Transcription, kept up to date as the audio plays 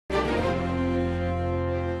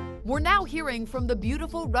We're now hearing from the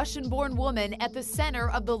beautiful Russian-born woman at the center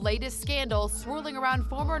of the latest scandal swirling around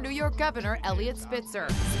former New York Governor Eliot Spitzer,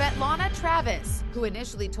 Svetlana Travis, who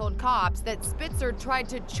initially told cops that Spitzer tried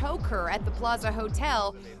to choke her at the Plaza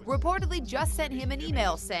Hotel, reportedly just sent him an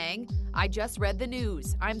email saying, "I just read the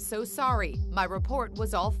news. I'm so sorry. My report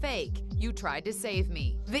was all fake. You tried to save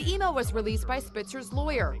me." The email was released by Spitzer's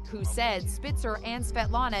lawyer, who said Spitzer and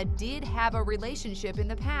Svetlana did have a relationship in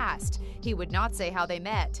the past. He would not say how they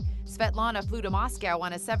met. Svetlana flew to Moscow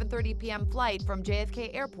on a 7:30 p.m. flight from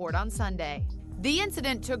JFK Airport on Sunday. The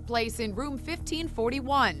incident took place in room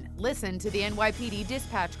 1541. Listen to the NYPD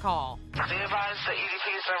dispatch call. Be advised the EDP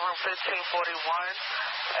is in room 1541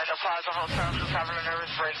 and the Plaza Hotel. She's having a nervous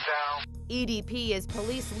breakdown. EDP is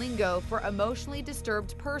police lingo for emotionally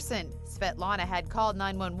disturbed person. Svetlana had called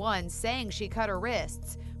 911 saying she cut her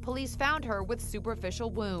wrists. Police found her with superficial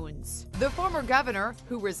wounds. The former governor,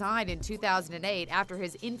 who resigned in 2008 after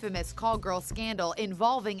his infamous call girl scandal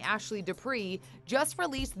involving Ashley Dupree, just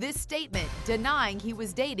released this statement denying he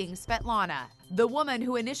was dating Svetlana. The woman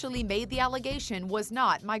who initially made the allegation was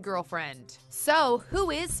not my girlfriend. So, who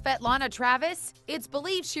is Svetlana Travis? It's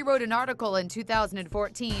believed she wrote an article in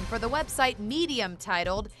 2014 for the website Medium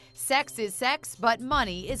titled "Sex is Sex, but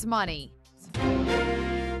Money is Money."